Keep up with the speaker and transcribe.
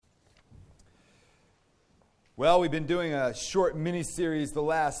Well, we've been doing a short mini-series the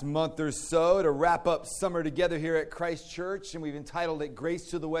last month or so to wrap up summer together here at Christ Church, and we've entitled it Grace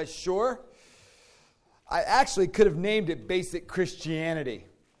to the West Shore. I actually could have named it Basic Christianity.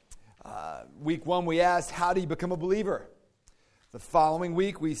 Week one, we asked, how do you become a believer? The following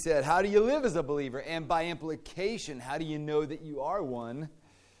week, we said, how do you live as a believer? And by implication, how do you know that you are one?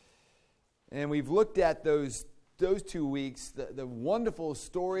 And we've looked at those 2 weeks, the wonderful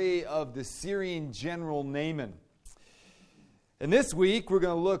story of the Syrian general Naaman. And this week, we're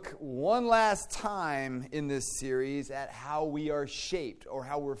going to look one last time in this series at how we are shaped or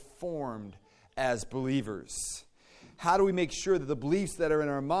how we're formed as believers. How do we make sure that the beliefs that are in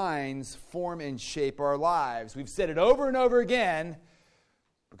our minds form and shape our lives? We've said it over and over again,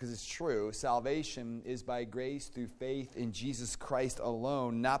 because it's true. Salvation is by grace through faith in Jesus Christ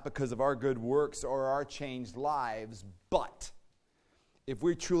alone, not because of our good works or our changed lives. But if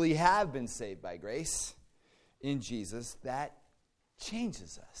we truly have been saved by grace in Jesus, that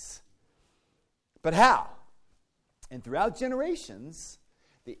changes us. But how? And throughout generations,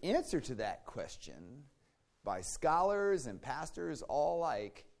 the answer to that question by scholars and pastors all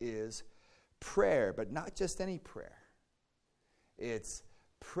alike is prayer, but not just any prayer. It's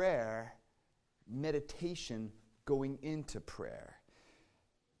prayer, meditation, going into prayer.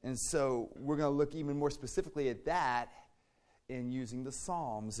 And so we're going to look even more specifically at that in using the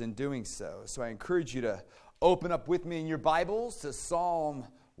Psalms in doing so. So I encourage you to open up with me in your Bibles to Psalm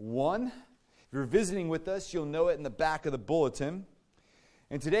 1. If you're visiting with us, you'll know it in the back of the bulletin.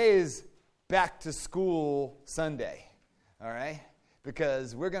 And today is Back to School Sunday, all right?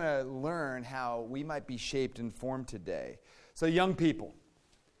 Because we're going to learn how we might be shaped and formed today. So young people,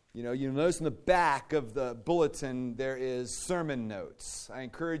 you'll notice in the back of the bulletin there is sermon notes. I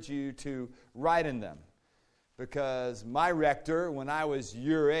encourage you to write in them because my rector, when I was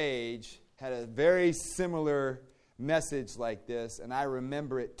your age, had a very similar message like this, and I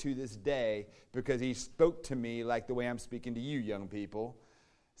remember it to this day because he spoke to me like the way I'm speaking to you, young people.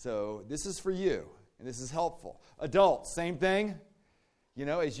 So this is for you, and this is helpful. Adults, same thing.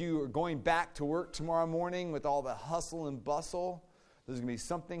 As you are going back to work tomorrow morning with all the hustle and bustle, there's going to be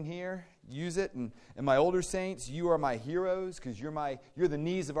something here. Use it. And my older saints, you are my heroes because you're the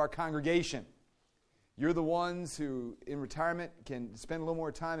knees of our congregation. You're the ones who, in retirement, can spend a little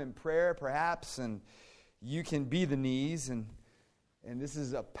more time in prayer, perhaps, and you can be the knees. And this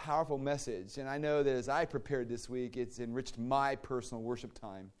is a powerful message. And I know that as I prepared this week, it's enriched my personal worship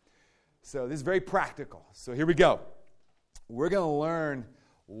time. So this is very practical. So here we go. We're going to learn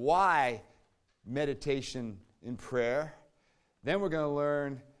why meditation in prayer. Then we're going to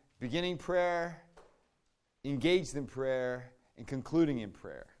learn beginning prayer, engaged in prayer, and concluding in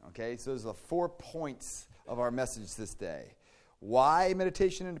prayer. Okay, so those are the 4 points of our message this day. Why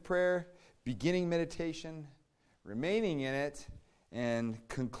meditation and prayer, beginning meditation, remaining in it, and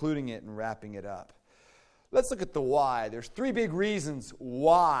concluding it and wrapping it up. Let's look at the why. There's 3 big reasons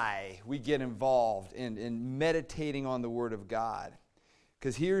why we get involved in meditating on the Word of God.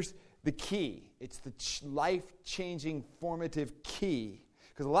 Because here's the key. It's the life-changing, formative key.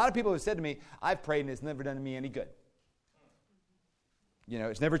 Because a lot of people have said to me, I've prayed and it's never done me any good.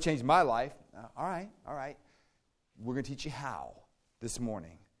 It's never changed my life. All right. We're going to teach you how this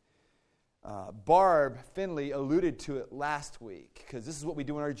morning. Barb Finley alluded to it last week, because this is what we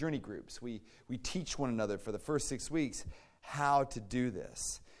do in our journey groups. We teach one another for the first 6 weeks how to do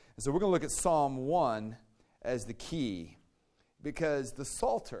this. And so we're going to look at Psalm 1 as the key, because the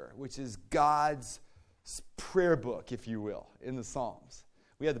Psalter, which is God's prayer book, if you will, in the Psalms.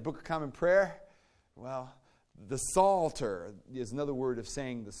 We have the Book of Common Prayer. Well, the Psalter is another word of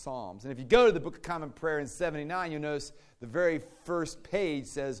saying the Psalms. And if you go to the Book of Common Prayer in 79, you'll notice the very first page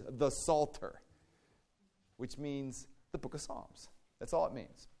says the Psalter, which means the Book of Psalms. That's all it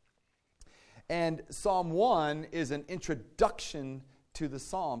means. And Psalm 1 is an introduction to the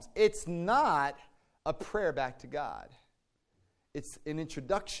Psalms. It's not a prayer back to God. It's an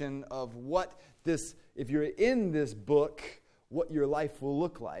introduction of what this, if you're in this book, what your life will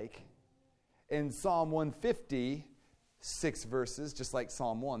look like. In Psalm 150, 6 verses, just like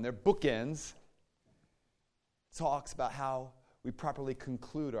Psalm 1, they're bookends, talks about how we properly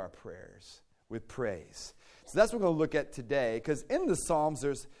conclude our prayers with praise. So that's what we're going to look at today, because in the Psalms,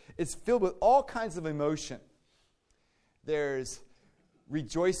 it's filled with all kinds of emotion. There's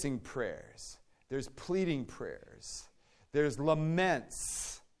rejoicing prayers. There's pleading prayers. There's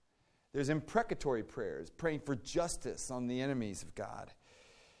laments. There's imprecatory prayers, praying for justice on the enemies of God.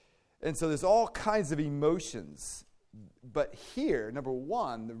 And so there's all kinds of emotions. But here, number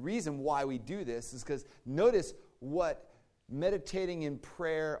one, the reason why we do this is because notice what meditating in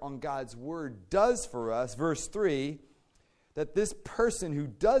prayer on God's word does for us, verse 3, that this person who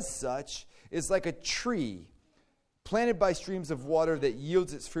does such is like a tree planted by streams of water that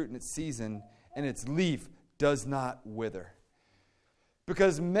yields its fruit in its season, and its leaf does not wither.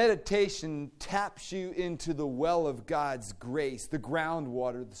 Because meditation taps you into the well of God's grace, the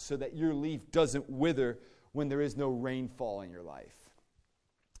groundwater, so that your leaf doesn't wither when there is no rainfall in your life.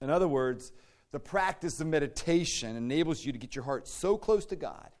 In other words, the practice of meditation enables you to get your heart so close to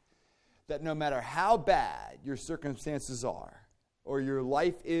God that no matter how bad your circumstances are, or your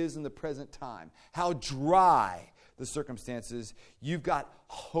life is in the present time, how dry the circumstances, you've got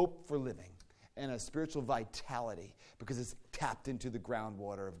hope for living and a spiritual vitality because it's tapped into the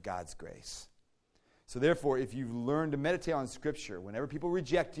groundwater of God's grace. So therefore, if you've learned to meditate on Scripture, whenever people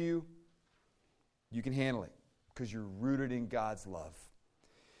reject you, you can handle it because you're rooted in God's love.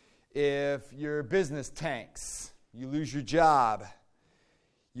 If your business tanks, you lose your job,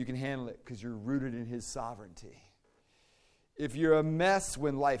 you can handle it because you're rooted in His sovereignty. If you're a mess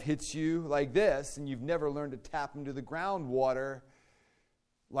when life hits you like this and you've never learned to tap into the groundwater,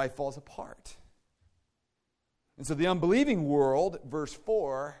 life falls apart. And so the unbelieving world, verse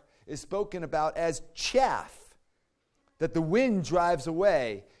 4, is spoken about as chaff that the wind drives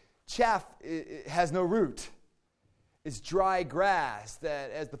away. Chaff it has no root. It's dry grass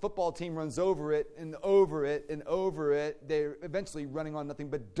that as the football team runs over it and over it and over it, they're eventually running on nothing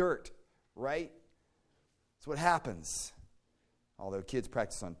but dirt, right? That's what happens. Although kids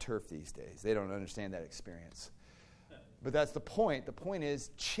practice on turf these days. They don't understand that experience. But that's the point. The point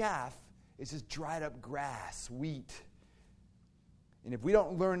is chaff is just dried up grass, wheat. And if we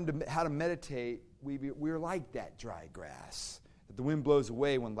don't learn how to meditate, we're like that dry grass that the wind blows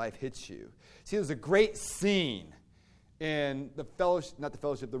away when life hits you. See, there's a great scene in the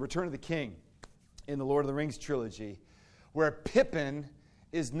Return of the King in the Lord of the Rings trilogy where Pippin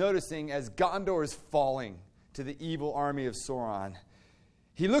is noticing as Gondor is falling to the evil army of Sauron.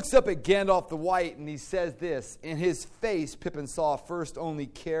 He looks up at Gandalf the White and he says this, in his face Pippin saw first only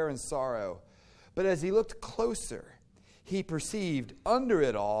care and sorrow, but as he looked closer, he perceived under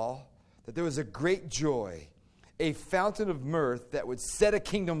it all that there was a great joy, a fountain of mirth that would set a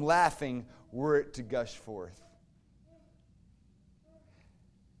kingdom laughing were it to gush forth.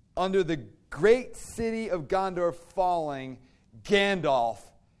 Under the great city of Gondor falling, Gandalf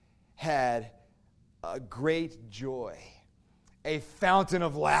had a great joy, a fountain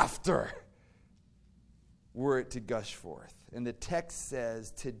of laughter, were it to gush forth. And the text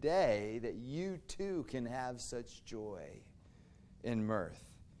says today that you too can have such joy and mirth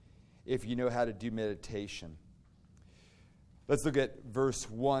if you know how to do meditation. Let's look at verse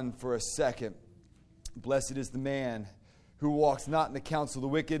 1 for a second. Blessed is the man who walks not in the counsel of the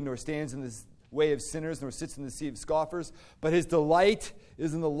wicked, nor stands in the way of sinners, nor sits in the seat of scoffers, but his delight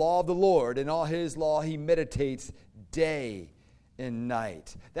is in the law of the Lord, and all his law he meditates day and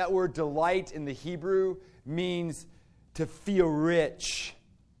night. That word delight in the Hebrew means to feel rich.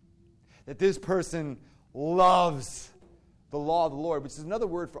 That this person loves the law of the Lord, which is another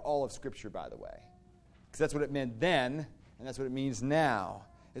word for all of Scripture, by the way. Because that's what it meant then, and that's what it means now.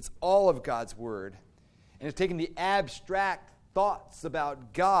 It's all of God's word. And it's taking the abstract thoughts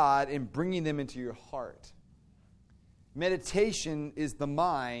about God and bringing them into your heart. Meditation is the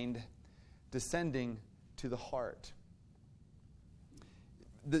mind descending to the heart.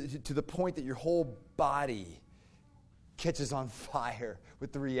 To the point that your whole body catches on fire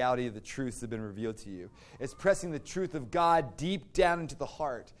with the reality of the truths that have been revealed to you. It's pressing the truth of God deep down into the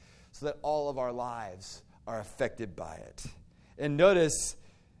heart so that all of our lives are affected by it. And notice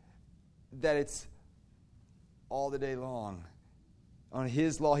that it's all the day long. On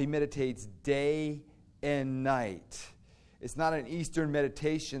his law he meditates day and night. It's not an Eastern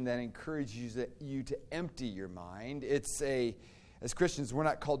meditation that encourages you to empty your mind. As Christians, we're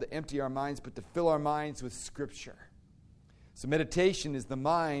not called to empty our minds, but to fill our minds with Scripture. So meditation is the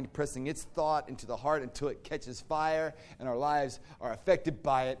mind pressing its thought into the heart until it catches fire and our lives are affected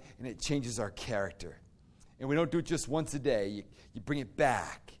by it and it changes our character. And we don't do it just once a day. You bring it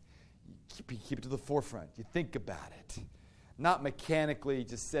back. You keep it to the forefront. You think about it. Not mechanically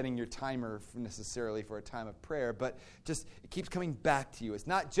just setting your timer necessarily for a time of prayer, but just it keeps coming back to you. It's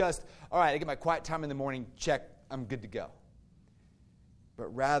not just, all right, I get my quiet time in the morning, check, I'm good to go.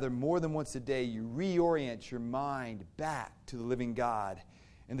 But rather, more than once a day, you reorient your mind back to the living God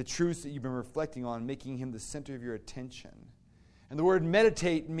and the truths that you've been reflecting on, making him the center of your attention. And the word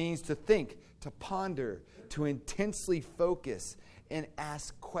meditate means to think, to ponder, to intensely focus, and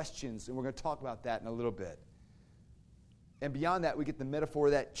ask questions. And we're going to talk about that in a little bit. And beyond that, we get the metaphor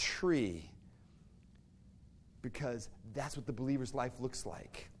of that tree. because that's what the believer's life looks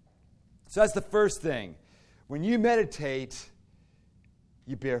like. So that's the first thing. When you meditate,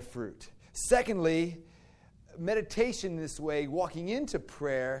 you bear fruit. Secondly, meditation this way, walking into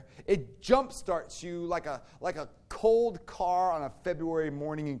prayer, it jumpstarts you like a cold car on a February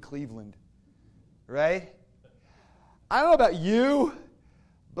morning in Cleveland. Right? I don't know about you,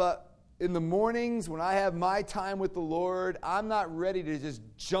 but in the mornings when I have my time with the Lord, I'm not ready to just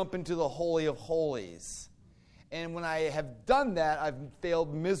jump into the Holy of Holies. And when I have done that, I've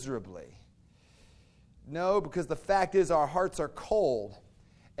failed miserably. No, because the fact is our hearts are cold,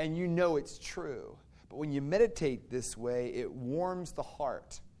 and you know it's true. But when you meditate this way, it warms the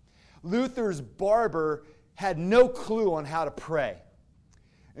heart. Luther's barber had no clue on how to pray.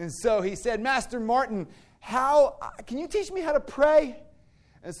 And so he said, Master Martin, can you teach me how to pray?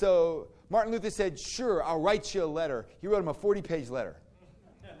 And so Martin Luther said, sure, I'll write you a letter. He wrote him a 40-page letter.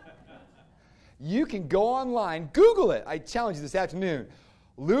 You can go online, Google it. I challenge you this afternoon.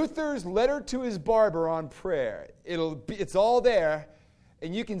 Luther's letter to his barber on prayer. It's all there,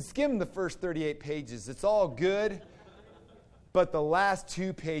 and you can skim the first 38 pages. It's all good, but the last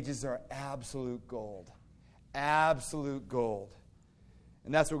 2 pages are absolute gold. Absolute gold.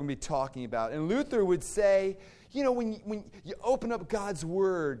 And that's what we're going to be talking about. And Luther would say, when you open up God's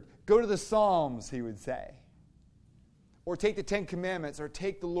Word, go to the Psalms, he would say. Or take the 10 Commandments, or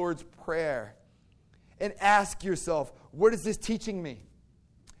take the Lord's Prayer. And ask yourself, what is this teaching me?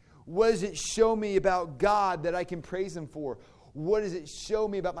 What does it show me about God that I can praise Him for? What does it show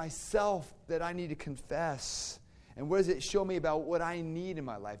me about myself that I need to confess? And what does it show me about what I need in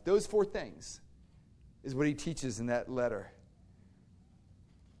my life? Those 4 things is what he teaches in that letter.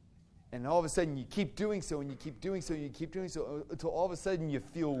 And all of a sudden, you keep doing so, and you keep doing so, and you keep doing so, until all of a sudden you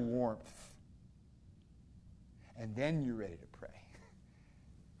feel warmth. And then you're ready to pray.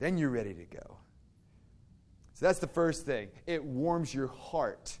 Then you're ready to go. So that's the first thing. It warms your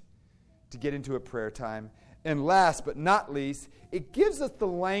heart to get into a prayer time. And last but not least, it gives us the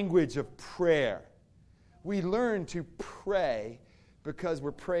language of prayer. We learn to pray because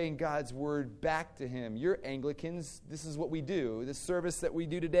we're praying God's word back to Him. You're Anglicans. This is what we do. The service that we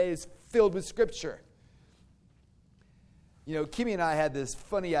do today is filled with Scripture. Kimmy and I had this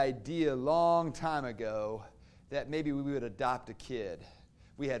funny idea a long time ago that maybe we would adopt a kid.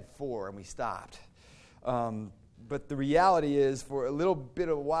 We had 4 and we stopped. But the reality is, for a little bit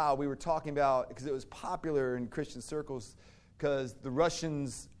of a while, we were talking about, because it was popular in Christian circles, because the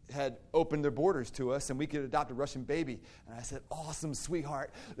Russians had opened their borders to us, and we could adopt a Russian baby. And I said, awesome,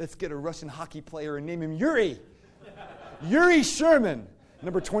 sweetheart, let's get a Russian hockey player and name him Yuri. Yuri Sherman,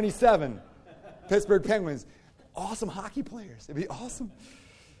 number 27, Pittsburgh Penguins. Awesome hockey players. It'd be awesome.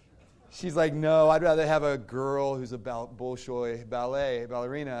 She's like, no, I'd rather have a girl who's a Bolshoi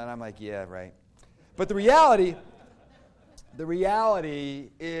ballerina. And I'm like, yeah, right. But the reality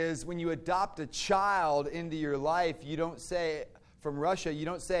is when you adopt a child into your life, you don't say, from Russia, you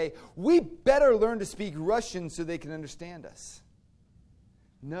don't say, we better learn to speak Russian so they can understand us.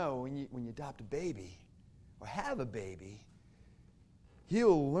 No, when you adopt a baby or have a baby,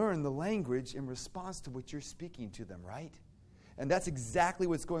 he'll learn the language in response to what you're speaking to them, right? And that's exactly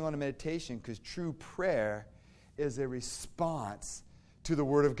what's going on in meditation, because true prayer is a response to the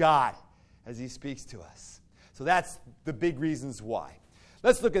Word of God as He speaks to us. So that's the big reasons why.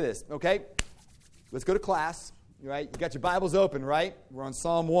 Let's look at this, okay? Let's go to class, right? You got your Bibles open, right? We're on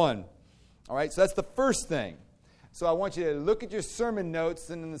Psalm 1. All right, so that's the first thing. So I want you to look at your sermon notes,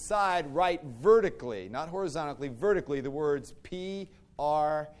 and on the side, write vertically, not horizontally, vertically, the words P-R-A-I-S-E.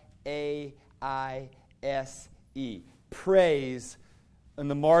 Praise in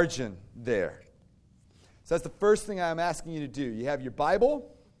the margin there. So that's the first thing I'm asking you to do. You have your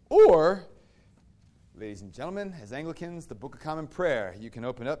Bible, or, ladies and gentlemen, as Anglicans, the Book of Common Prayer. You can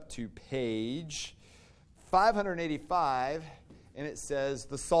open up to page 585, and it says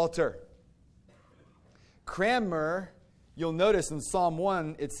the Psalter. Cranmer, you'll notice in Psalm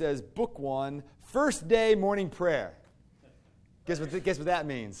 1, it says Book 1, First Day Morning Prayer. Guess what that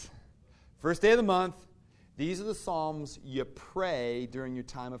means? First day of the month. These are the Psalms you pray during your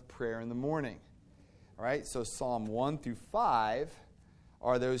time of prayer in the morning. All right, so Psalm 1 through 5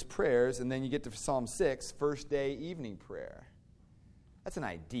 are those prayers, and then you get to Psalm 6, first day evening prayer. That's an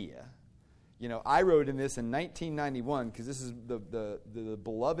idea. I wrote in this in 1991, because this is the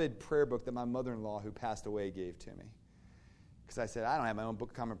beloved prayer book that my mother-in-law, who passed away, gave to me. Because I said, I don't have my own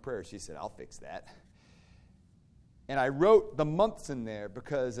Book of Common Prayer. She said, I'll fix that. And I wrote the months in there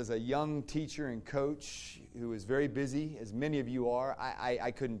because as a young teacher and coach who was very busy, as many of you are,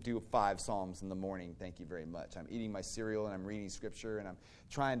 I couldn't do 5 Psalms in the morning, thank you very much. I'm eating my cereal and I'm reading Scripture and I'm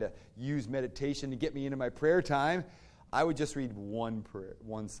trying to use meditation to get me into my prayer time. I would just read one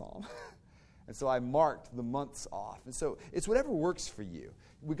Psalm. And so I marked the months off. And so it's whatever works for you.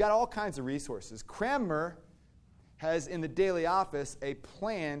 We've got all kinds of resources. Cranmer has in the daily office a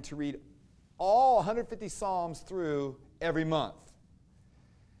plan to read all 150 Psalms through every month.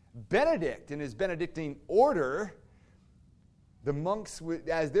 Benedict, in his Benedictine order, the monks,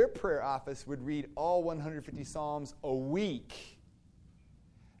 as their prayer office, would read all 150 Psalms a week.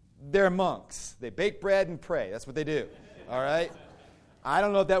 They're monks. They bake bread and pray. That's what they do. All right? I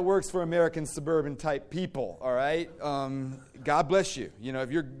don't know if that works for American suburban type people. All right? God bless you. You know,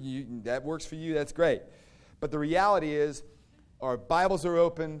 if that works for you, that's great. But the reality is, our Bibles are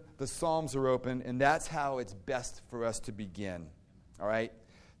open, the Psalms are open, and that's how it's best for us to begin. All right?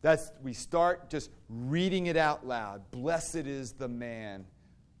 We start just reading it out loud. Blessed is the man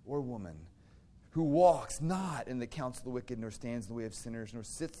or woman who walks not in the counsel of the wicked, nor stands in the way of sinners, nor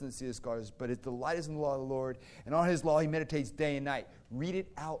sits in the seat of scoffers, but his delight is in the law of the Lord, and on his law he meditates day and night. Read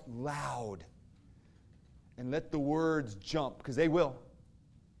it out loud. And let the words jump, because they will.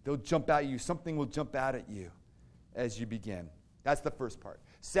 They'll jump out at you. Something will jump out at you as you begin. That's the first part.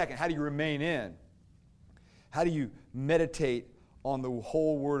 Second, how do you remain in? How do you meditate on the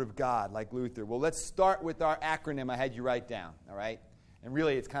whole Word of God like Luther? Well, let's start with our acronym I had you write down, all right? And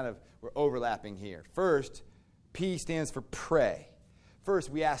really, it's we're overlapping here. First, P stands for pray.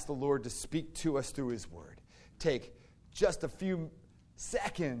 First, we ask the Lord to speak to us through His Word. Take just a few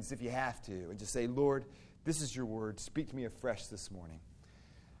seconds, if you have to, and just say, Lord, this is your Word. Speak to me afresh this morning.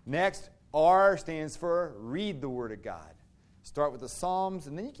 Next, R stands for read the Word of God. Start with the Psalms,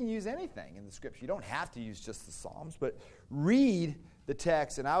 and then you can use anything in the Scripture. You don't have to use just the Psalms, but read the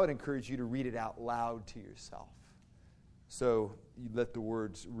text, and I would encourage you to read it out loud to yourself. So you let the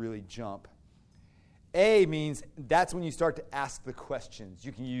words really jump. A means that's when you start to ask the questions.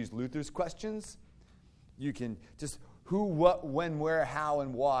 You can use Luther's questions. You can just who, what, when, where, how,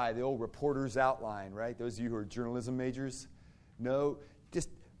 and why. The old reporter's outline, right? Those of you who are journalism majors know. Just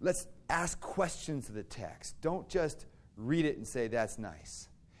let's ask questions of the text. Don't just read it and say, that's nice.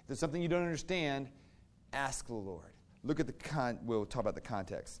 If there's something you don't understand, ask the Lord. Look at we'll talk about the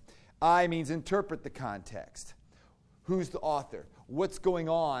context. I means interpret the context. Who's the author? What's going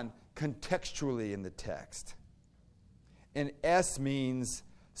on contextually in the text? And S means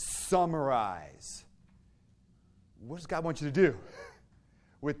summarize. What does God want you to do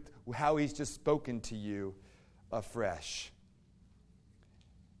with how He's just spoken to you afresh?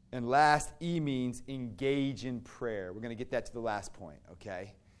 And last, E means engage in prayer. We're going to get that to the last point,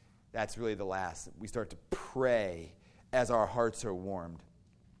 okay? That's really the last. We start to pray as our hearts are warmed.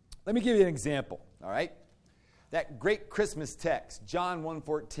 Let me give you an example, all right? That great Christmas text, John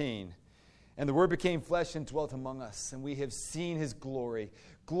 1:14. And the Word became flesh and dwelt among us, and we have seen His glory.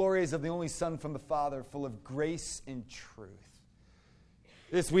 Glory is of the only Son from the Father, full of grace and truth.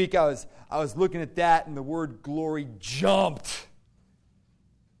 This week I was looking at that, and the word glory jumped.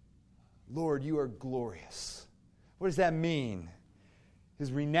 Lord, you are glorious. What does that mean?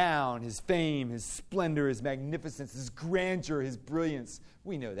 His renown, His fame, His splendor, His magnificence, His grandeur, His brilliance.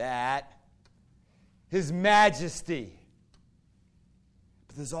 We know that. His majesty.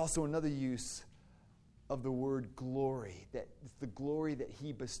 But there's also another use of the word glory. That it's the glory that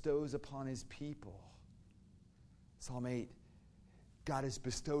He bestows upon His people. Psalm 8, God has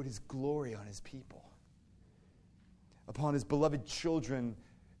bestowed His glory on His people. Upon His beloved children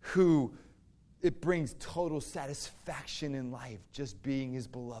who it brings total satisfaction in life just being His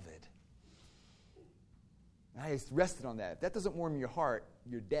beloved. And I just rested on that. If that doesn't warm your heart,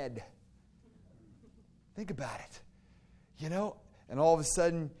 you're dead. Think about it. You know, and all of a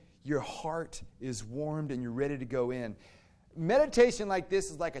sudden, your heart is warmed and you're ready to go in. Meditation like this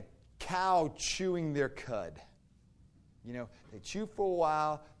is like a cow chewing their cud. You know, they chew for a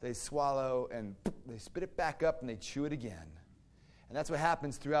while, they swallow, and they spit it back up and they chew it again. And that's what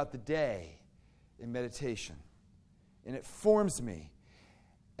happens throughout the day in meditation. And it forms me.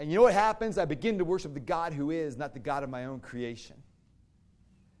 And you know what happens? I begin to worship the God who is, not the God of my own creation.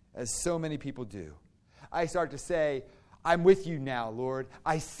 As so many people do. I start to say, I'm with you now, Lord.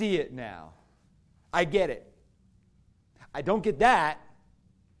 I see it now. I get it. I don't get that,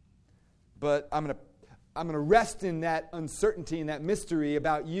 but I'm going to rest in that uncertainty and that mystery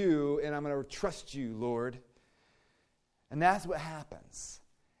about you, and I'm going to trust you, Lord. And that's what happens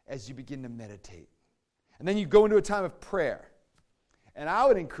as you begin to meditate. And then you go into a time of prayer. And I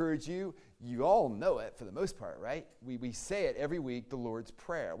would encourage you, You all know it for the most part, right? We say it every week, the Lord's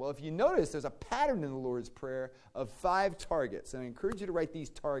Prayer. Well, if you notice, there's a pattern in the Lord's Prayer of 5 targets. And I encourage you to write these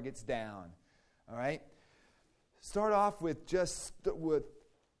targets down, all right? Start off with with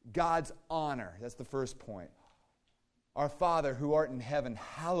God's honor. That's the first point. Our Father who art in heaven,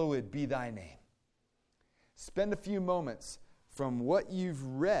 hallowed be thy name. Spend a few moments from what you've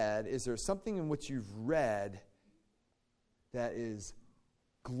read. Is there something in what you've read that is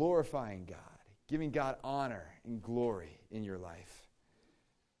glorifying God, giving God honor and glory in your life?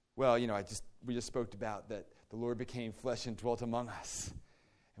 Well, we just spoke about that the Lord became flesh and dwelt among us.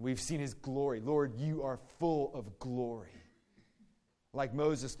 And we've seen his glory. Lord, you are full of glory. Like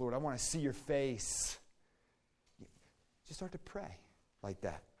Moses, Lord, I want to see your face. Just start to pray like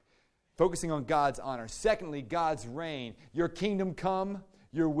that. Focusing on God's honor. Secondly, God's reign. Your kingdom come,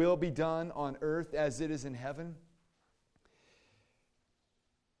 your will be done on earth as it is in heaven.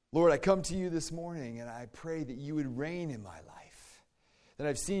 Lord, I come to you this morning and I pray that you would reign in my life. That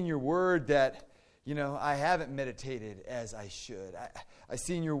I've seen your word that, I haven't meditated as I should. I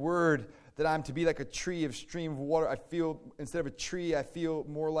see in your word that I'm to be like a tree of stream of water. I feel, instead of a tree, I feel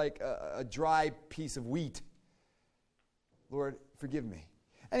more like a dry piece of wheat. Lord, forgive me.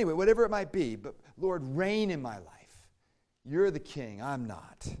 Anyway, whatever it might be, but Lord, reign in my life. You're the king, I'm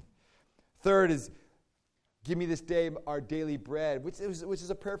not. Third is, give me this day our daily bread, which is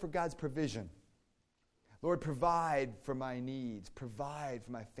a prayer for God's provision. Lord, provide for my needs. Provide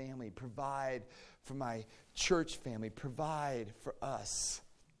for my family. Provide for my church family. Provide for us.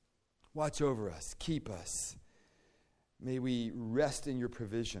 Watch over us. Keep us. May we rest in your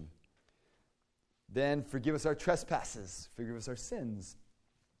provision. Then forgive us our trespasses. Forgive us our sins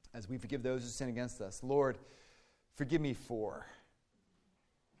as we forgive those who sin against us. Lord, forgive me for.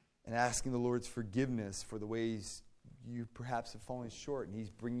 And asking the Lord's forgiveness for the ways you perhaps have fallen short, and he's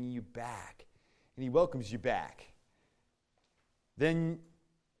bringing you back, and he welcomes you back. Then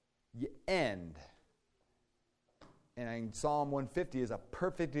you end. And Psalm 150 is a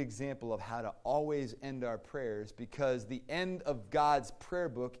perfect example of how to always end our prayers, because the end of God's prayer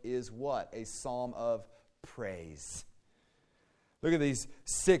book is what? A psalm of praise. Look at these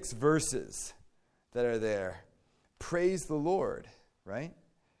 6 verses that are there. Praise the Lord, right?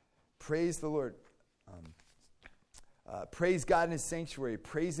 Praise the Lord. Praise God in his sanctuary.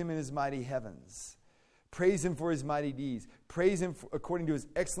 Praise him in his mighty heavens. Praise him for his mighty deeds. Praise him according to his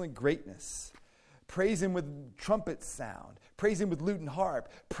excellent greatness. Praise him with trumpet sound. Praise him with lute and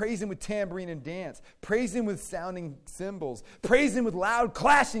harp. Praise him with tambourine and dance. Praise him with sounding cymbals. Praise him with loud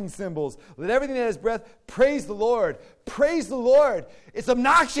clashing cymbals. Let everything that has breath praise the Lord. Praise the Lord. It's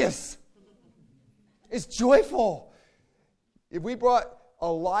obnoxious. It's joyful. If we brought a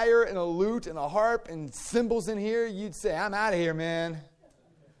lyre and a lute and a harp and cymbals in here, you'd say, I'm out of here, man.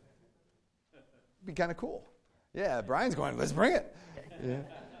 It'd be kind of cool. Yeah, Brian's going, let's bring it. Yeah.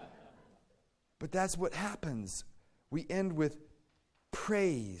 But that's what happens. We end with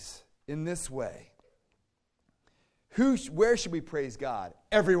praise in this way. Where should we praise God?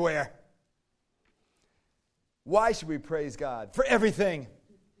 Everywhere. Why should we praise God? For everything.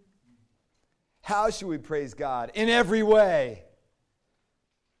 How should we praise God? In every way.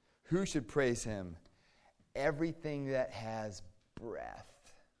 Who should praise him? Everything that has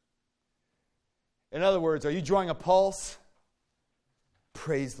breath. In other words, are you drawing a pulse?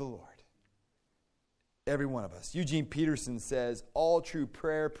 Praise the Lord. Every one of us. Eugene Peterson says, all true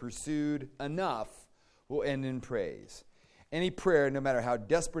prayer pursued enough will end in praise. Any prayer, no matter how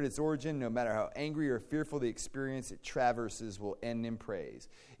desperate its origin, no matter how angry or fearful the experience it traverses, will end in praise.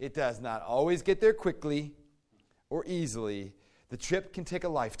 It does not always get there quickly or easily. The trip can take a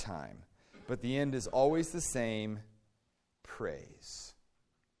lifetime, but the end is always the same: praise.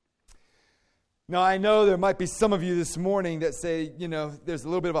 Now, I know there might be some of you this morning that say, there's a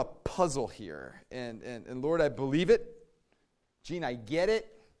little bit of a puzzle here. And Lord, I believe it. Gene, I get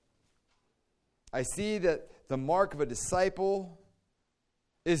it. I see that the mark of a disciple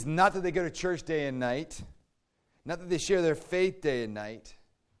is not that they go to church day and night, not that they share their faith day and night.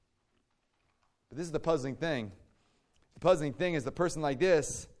 But this is the puzzling thing. The puzzling thing is the person like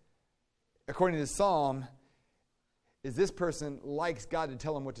this, according to the psalm, is this person likes God to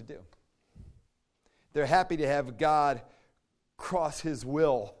tell them what to do. They're happy to have God cross his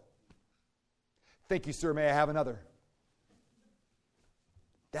will. Thank you, sir. May I have another?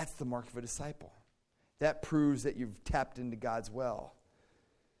 That's the mark of a disciple. That proves that you've tapped into God's well.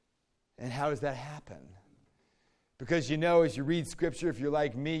 And how does that happen? Because as you read Scripture, if you're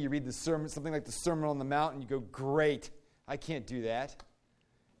like me, you read the sermon, something like the Sermon on the Mount, and you go, great, I can't do that.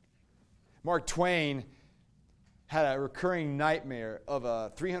 Mark Twain had a recurring nightmare of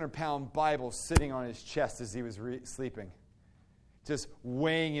a 300-pound Bible sitting on his chest as he was sleeping, just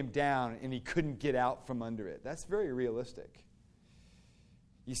weighing him down, and he couldn't get out from under it. That's very realistic.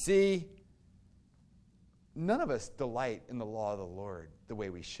 You see, none of us delight in the law of the Lord the way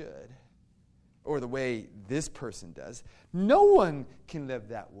we should, or the way this person does. No one can live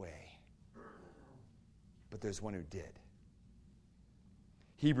that way. But there's one who did.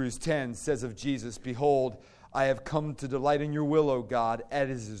 Hebrews 10 says of Jesus, "Behold, I have come to delight in your will, O God,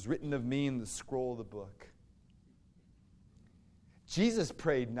 as is written of me in the scroll of the book." Jesus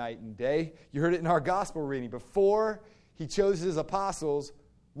prayed night and day. You heard it in our gospel reading. Before he chose his apostles,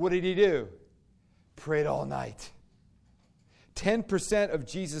 what did he do? Prayed all night. 10% of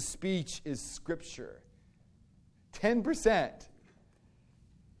Jesus' speech is Scripture. 10%.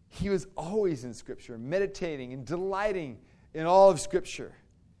 He was always in Scripture, meditating and delighting in all of Scripture.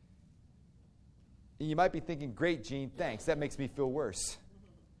 And you might be thinking, great, Gene, thanks. That makes me feel worse.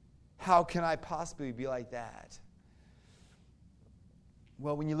 How can I possibly be like that?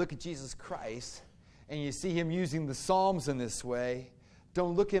 Well, when you look at Jesus Christ and you see him using the Psalms in this way,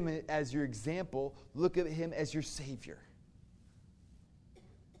 don't look at him as your example. Look at him as your Savior.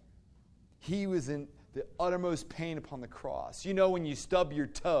 He was in the uttermost pain upon the cross. You know, when you stub your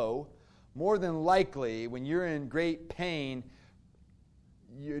toe, more than likely, when you're in great pain,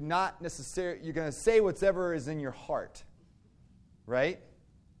 you're going to say whatever is in your heart, right?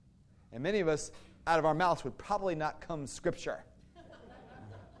 And many of us, out of our mouths, would probably not come Scripture.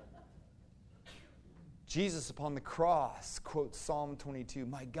 Jesus upon the cross quotes Psalm 22,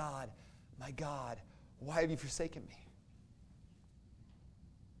 my God, why have you forsaken me?"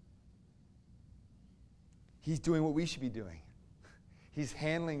 He's doing what we should be doing. He's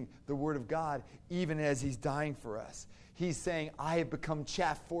handling the Word of God even as he's dying for us. He's saying, I have become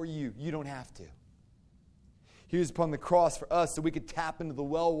chaff for you. You don't have to. He was upon the cross for us so we could tap into the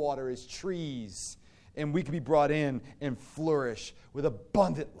well water as trees, and we could be brought in and flourish with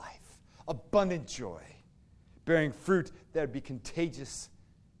abundant life, abundant joy, bearing fruit that would be contagious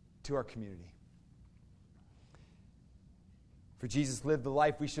to our community. For Jesus lived the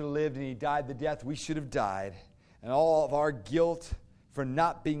life we should have lived, and he died the death we should have died. And all of our guilt for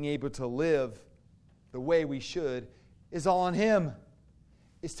not being able to live the way we should is all on him.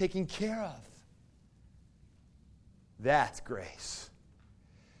 It's taken care of. That's grace.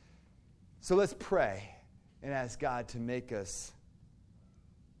 So let's pray and ask God to make us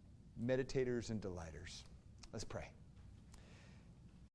meditators and delighters. Let's pray.